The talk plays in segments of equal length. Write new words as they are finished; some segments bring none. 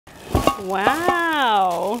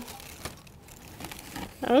Wow.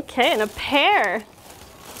 Okay, and a pair.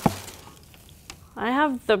 I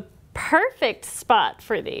have the perfect spot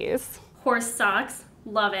for these. Horse socks,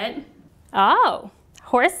 love it. Oh,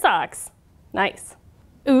 horse socks, nice.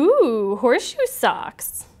 Ooh, horseshoe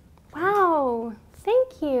socks. Wow,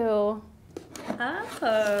 thank you.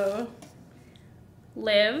 Oh.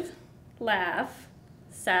 Live, laugh,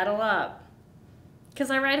 saddle up.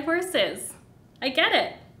 'Cause I ride horses. I get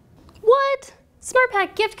it. What?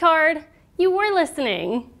 SmartPak gift card? You were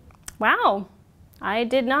listening. Wow. I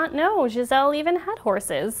did not know Giselle even had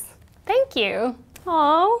horses. Thank you.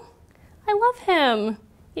 Oh, I love him,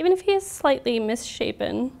 even if he is slightly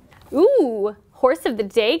misshapen. Ooh, horse of the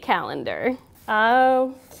day calendar.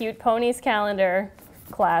 Oh, cute ponies calendar.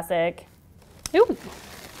 Classic. Ooh,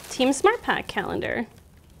 Team SmartPak calendar.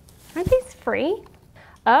 Aren't these free?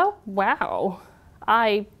 Oh, wow.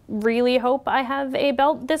 I really hope I have a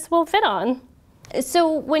belt this will fit on.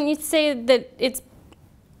 So when you say that it's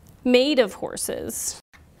made of horses,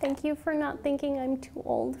 thank you for not thinking I'm too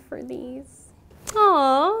old for these.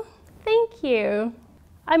 Aw, thank you.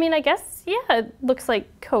 I mean, I guess, yeah, it looks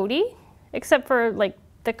like Cody, except for like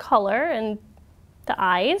the color and the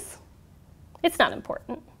eyes. It's not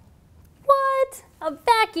important. What? A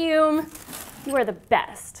vacuum? You are the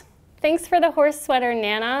best. Thanks for the horse sweater,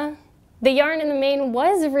 Nana. The yarn and the mane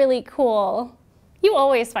was really cool. You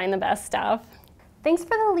always find the best stuff. Thanks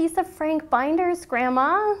for the Lisa Frank binders,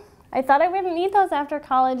 Grandma. I thought I wouldn't need those after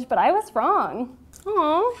college, but I was wrong.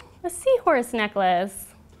 Aw, a seahorse necklace.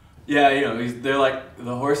 Yeah, you know, they're like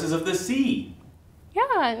the horses of the sea.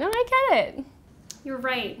 Yeah, no, I get it. You're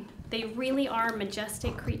right. They really are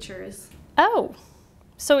majestic creatures. Oh,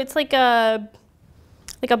 so it's like a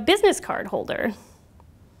business card holder.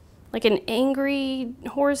 Like an angry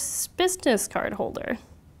horse business card holder.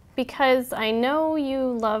 Because I know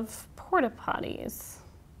you love porta potties.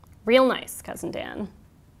 Real nice, Cousin Dan.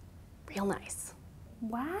 Real nice.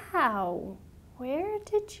 Wow, where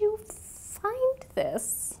did you find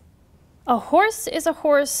this? A horse is a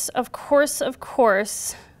horse, of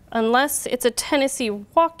course, unless it's a Tennessee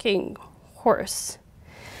walking horse.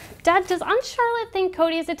 Dad, does Aunt Charlotte think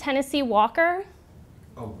Cody is a Tennessee walker?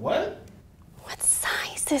 A what? What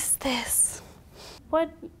size is this?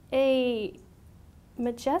 What a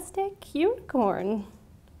majestic unicorn.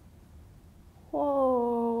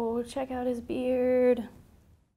 Whoa, check out his beard.